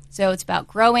 So it's about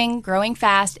growing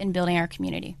fast, and building our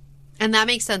community. And that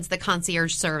makes sense, the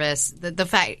concierge service, the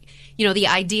fact, the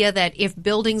idea that if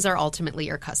buildings are ultimately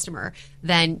your customer,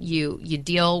 then you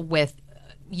deal with,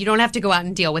 you don't have to go out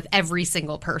and deal with every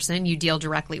single person. You deal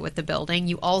directly with the building.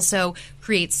 You also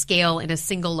create scale in a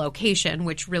single location,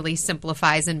 which really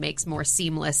simplifies and makes more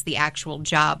seamless the actual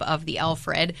job of the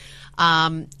Alfred.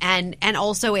 And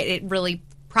also it really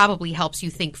probably helps you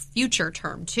think future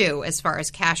term too, as far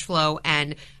as cash flow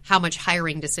and how much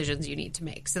hiring decisions you need to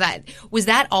make. So was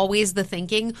that always the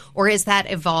thinking, or has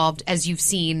that evolved as you've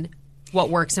seen what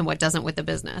works and what doesn't with the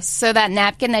business? So that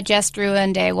napkin that Jess drew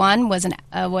on day one was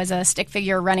a stick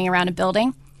figure running around a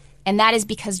building, and that is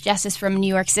because Jess is from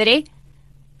New York City.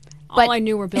 All I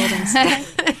knew were buildings.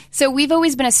 So we've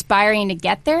always been aspiring to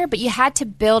get there, but you had to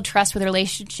build trust with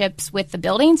relationships with the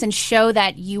buildings and show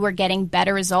that you were getting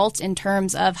better results in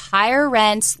terms of higher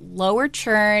rents, lower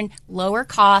churn, lower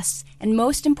costs, and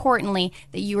most importantly,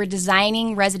 that you were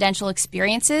designing residential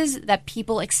experiences that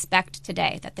people expect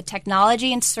today, that the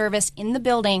technology and service in the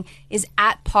building is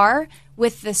at par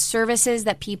with the services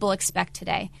that people expect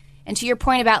today. And to your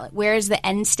point about where is the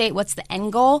end state, what's the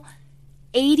end goal?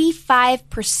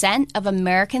 85% of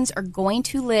Americans are going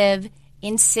to live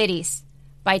in cities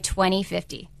by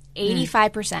 2050.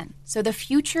 85%. So the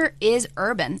future is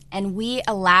urban, and we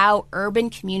allow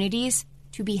urban communities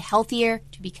to be healthier,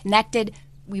 to be connected.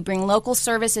 We bring local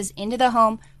services into the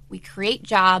home. We create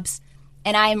jobs.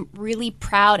 And I'm really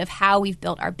proud of how we've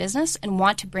built our business and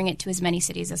want to bring it to as many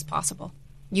cities as possible.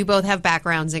 You both have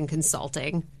backgrounds in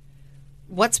consulting.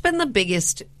 What's been the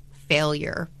biggest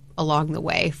failure along the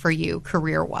way for you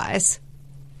career-wise?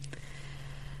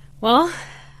 Well,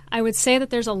 I would say that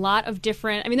there's a lot of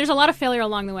failure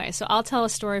along the way. So I'll tell a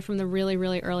story from the really,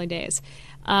 really early days.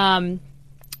 When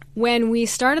we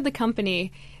started the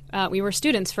company, we were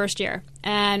students first year.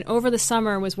 And over the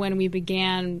summer was when we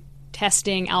began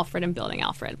testing Alfred and building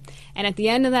Alfred. And at the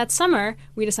end of that summer,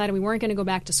 we decided we weren't going to go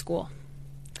back to school.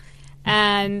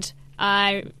 And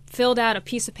I filled out a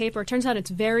piece of paper. It turns out it's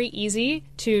very easy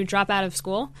to drop out of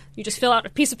school. You just fill out a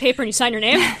piece of paper and you sign your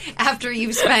name. After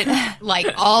you've spent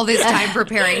all this time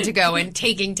preparing to go and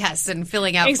taking tests and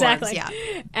filling out exactly. forms.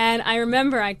 Yeah. And I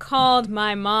remember I called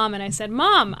my mom and I said,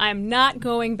 Mom, I'm not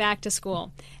going back to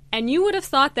school. And you would have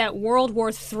thought that World War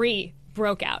III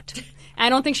broke out. I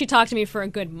don't think she talked to me for a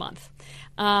good month.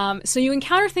 So you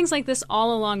encounter things like this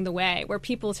all along the way where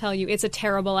people tell you it's a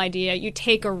terrible idea, you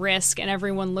take a risk, and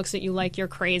everyone looks at you like you're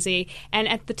crazy. And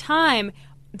at the time,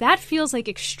 that feels like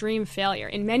extreme failure.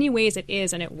 In many ways it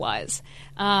is, and it was.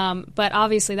 But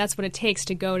obviously that's what it takes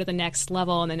to go to the next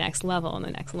level and the next level and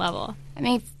the next level. I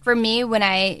mean, for me,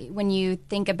 when you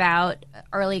think about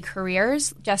early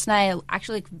careers, Jess and I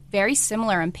actually look very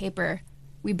similar on paper.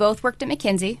 We both worked at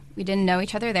McKinsey. We didn't know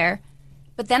each other there.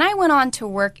 But then I went on to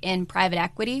work in private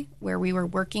equity, where we were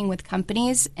working with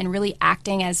companies and really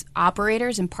acting as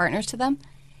operators and partners to them.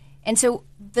 And so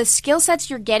the skill sets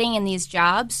you're getting in these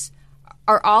jobs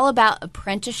are all about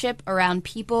apprenticeship around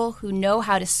people who know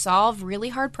how to solve really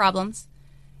hard problems,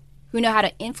 who know how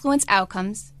to influence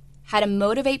outcomes, how to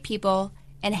motivate people,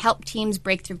 and help teams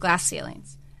break through glass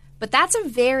ceilings. But that's a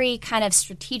very kind of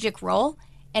strategic role.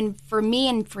 And for me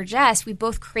and for Jess, we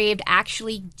both craved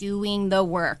actually doing the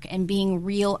work and being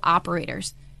real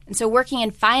operators. And so working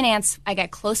in finance, I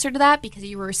got closer to that because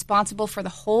you were responsible for the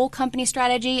whole company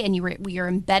strategy and we were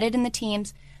embedded in the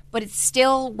teams, but it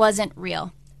still wasn't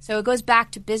real. So it goes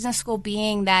back to business school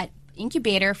being that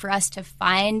incubator for us to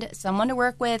find someone to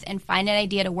work with and find an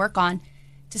idea to work on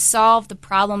to solve the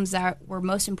problems that were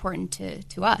most important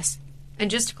to us. And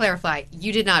just to clarify,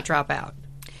 you did not drop out.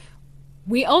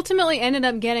 We ultimately ended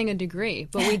up getting a degree,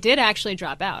 but we did actually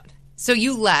drop out. So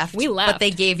you left. We left. But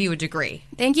they gave you a degree.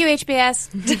 Thank you,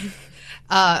 HBS.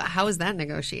 How was that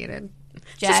negotiated?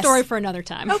 It's a story for another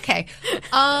time. Okay.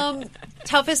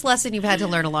 Toughest lesson you've had to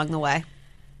learn along the way?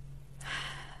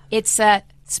 It's a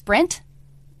sprint,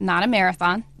 not a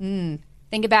marathon.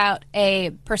 Think about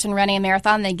a person running a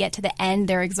marathon. They get to the end.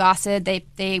 They're exhausted.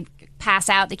 They pass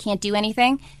out. They can't do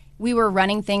anything. We were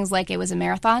running things like it was a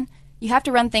marathon. You have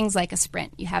to run things like a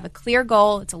sprint. You have a clear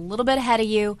goal. It's a little bit ahead of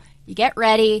you. You get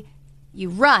ready. You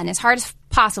run as hard as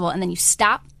possible, and then you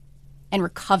stop and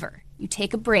recover. You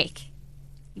take a break.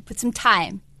 You put some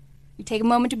time. You take a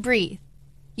moment to breathe.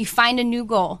 You find a new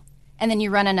goal, and then you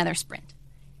run another sprint.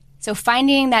 So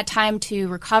finding that time to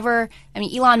recover. I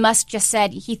mean, Elon Musk just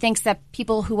said he thinks that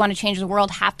people who want to change the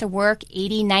world have to work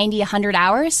 80, 90, 100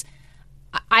 hours.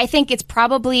 I think it's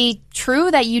probably true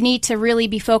that you need to really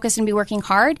be focused and be working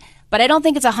hard, but I don't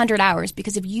think it's 100 hours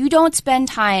because if you don't spend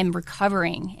time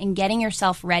recovering and getting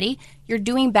yourself ready, you're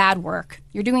doing bad work.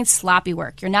 You're doing sloppy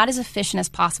work. You're not as efficient as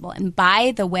possible. And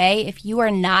by the way, if you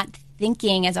are not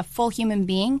thinking as a full human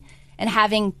being and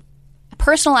having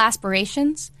personal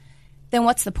aspirations, then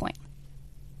what's the point?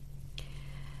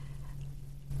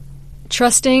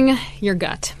 Trusting your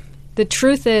gut. The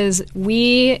truth is,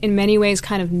 we, in many ways,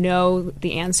 kind of know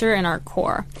the answer in our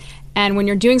core. And when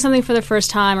you're doing something for the first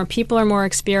time, or people are more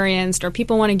experienced, or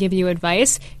people want to give you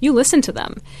advice, you listen to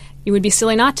them. You would be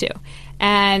silly not to.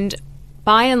 And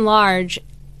by and large,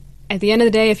 at the end of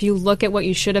the day, if you look at what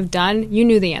you should have done, you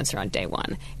knew the answer on day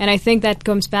one. And I think that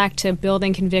comes back to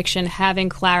building conviction, having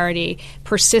clarity,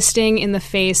 persisting in the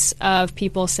face of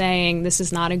people saying this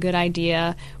is not a good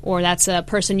idea, or that's a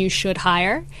person you should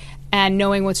hire, and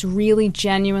knowing what's really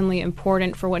genuinely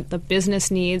important for what the business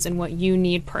needs and what you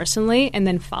need personally, and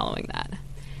then following that.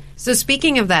 So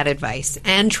speaking of that advice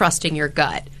and trusting your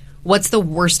gut, what's the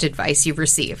worst advice you've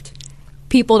received?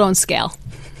 People don't scale.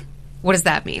 What does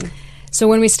that mean? So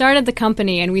when we started the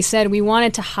company and we said we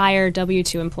wanted to hire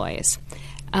W-2 employees,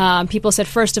 people said,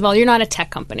 first of all, you're not a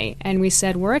tech company. And we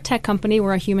said, we're a tech company,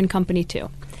 we're a human company too.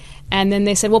 And then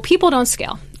they said, well, people don't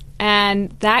scale. And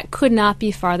that could not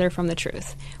be farther from the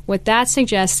truth. What that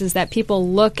suggests is that people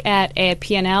look at a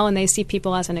P&L and they see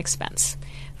people as an expense.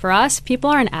 For us, people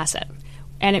are an asset.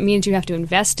 And it means you have to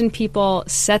invest in people,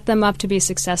 set them up to be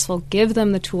successful, give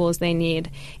them the tools they need.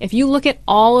 If you look at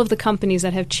all of the companies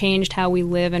that have changed how we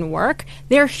live and work,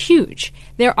 they're huge.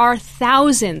 There are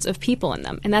thousands of people in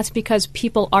them. And that's because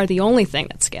people are the only thing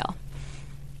that scale.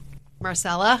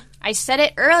 Marcella? I said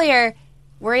it earlier,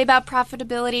 worry about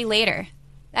profitability later.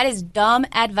 That is dumb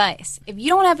advice. If you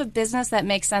don't have a business that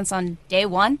makes sense on day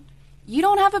one, you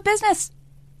don't have a business.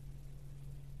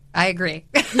 I agree.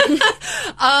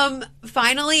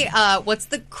 Finally, what's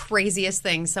the craziest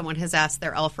thing someone has asked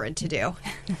their Alfred to do?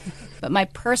 But my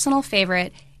personal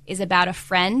favorite is about a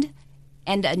friend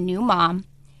and a new mom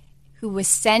who was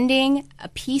sending a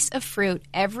piece of fruit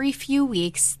every few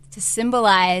weeks to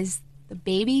symbolize the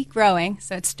baby growing.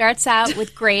 So it starts out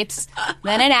with grapes,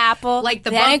 then an apple, like the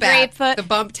then bump a grapefruit. The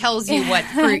bump tells you what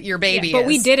fruit your baby is. But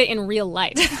we did it in real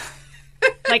life.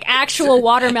 Like actual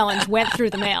watermelons went through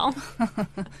the mail.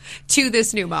 To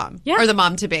this new mom. Yeah. Or the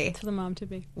mom to be. To the mom to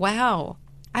be. Wow.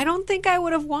 I don't think I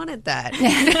would have wanted that.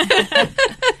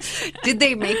 Did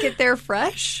they make it there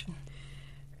fresh?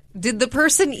 Did the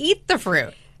person eat the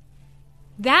fruit?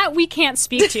 That we can't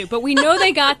speak to, but we know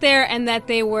they got there and that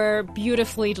they were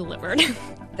beautifully delivered.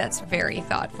 That's very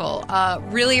thoughtful.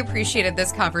 Really appreciated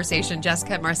this conversation.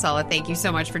 Jessica and Marcella, thank you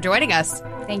so much for joining us.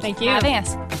 Thank you for having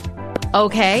us.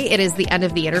 Okay, it is the end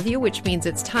of the interview, which means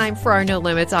it's time for our No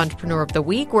Limits Entrepreneur of the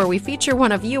Week, where we feature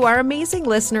one of you, our amazing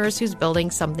listeners, who's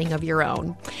building something of your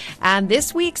own. And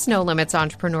this week's No Limits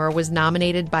Entrepreneur was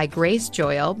nominated by Grace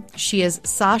Joyle. She is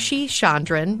Sashi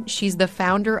Chandran. She's the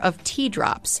founder of Tea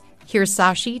Drops. Here's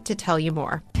Sashi to tell you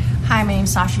more. Hi, my name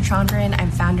is Sashi Chandran. I'm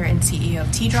founder and CEO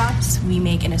of Tea Drops. We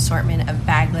make an assortment of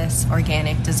bagless,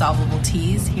 organic, dissolvable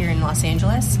teas here in Los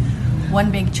Angeles.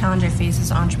 One big challenge I face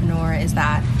as an entrepreneur is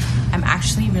that I'm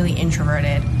actually really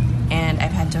introverted, and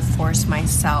I've had to force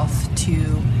myself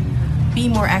to be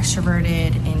more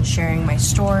extroverted in sharing my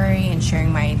story and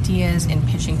sharing my ideas and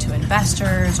pitching to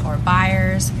investors or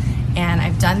buyers. And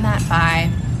I've done that by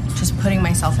just putting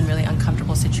myself in really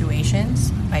uncomfortable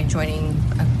situations, by joining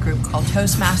a group called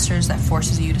Toastmasters that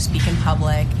forces you to speak in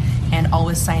public, and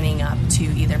always signing up to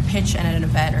either pitch at an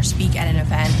event or speak at an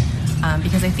event,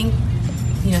 because I think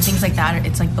things like that,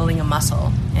 it's like building a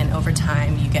muscle, and over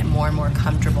time you get more and more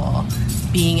comfortable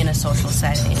being in a social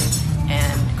setting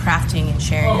and crafting and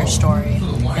sharing your story,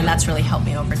 and that's really helped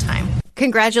me over time.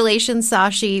 Congratulations,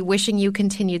 Sashi. Wishing you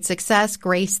continued success.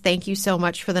 Grace, thank you so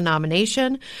much for the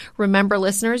nomination. Remember,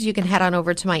 listeners, you can head on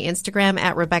over to my Instagram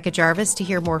at Rebecca Jarvis to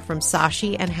hear more from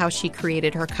Sashi and how she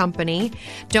created her company.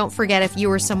 Don't forget, if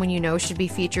you or someone you know should be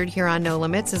featured here on No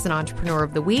Limits as an Entrepreneur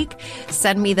of the Week,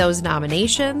 send me those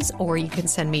nominations, or you can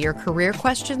send me your career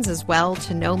questions as well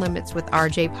to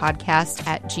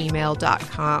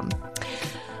nolimitswithrjpodcast@gmail.com.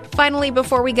 Finally,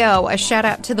 before we go, a shout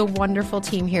out to the wonderful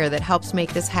team here that helps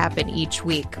make this happen each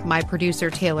week. My producer,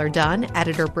 Taylor Dunn,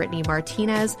 editor, Brittany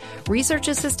Martinez, research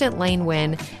assistant, Lane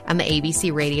Wynn, and the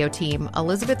ABC radio team,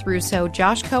 Elizabeth Russo,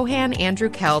 Josh Cohan, Andrew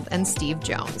Kelb, and Steve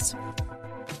Jones.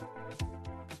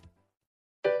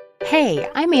 Hey,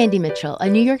 I'm Andy Mitchell, a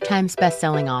New York Times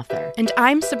bestselling author. And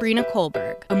I'm Sabrina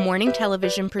Kohlberg, a morning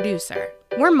television producer.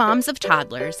 We're moms of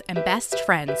toddlers and best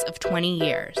friends of 20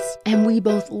 years. And we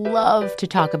both love to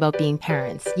talk about being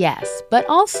parents, yes, but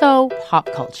also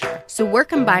pop culture. So we're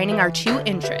combining our two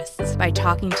interests by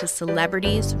talking to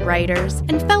celebrities, writers,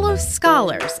 and fellow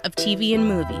scholars of TV and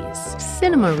movies.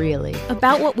 Cinema, really.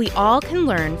 About what we all can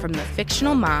learn from the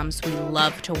fictional moms we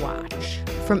love to watch.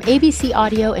 From ABC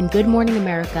Audio and Good Morning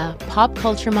America, Pop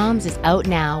Culture Moms is out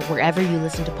now wherever you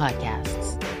listen to podcasts.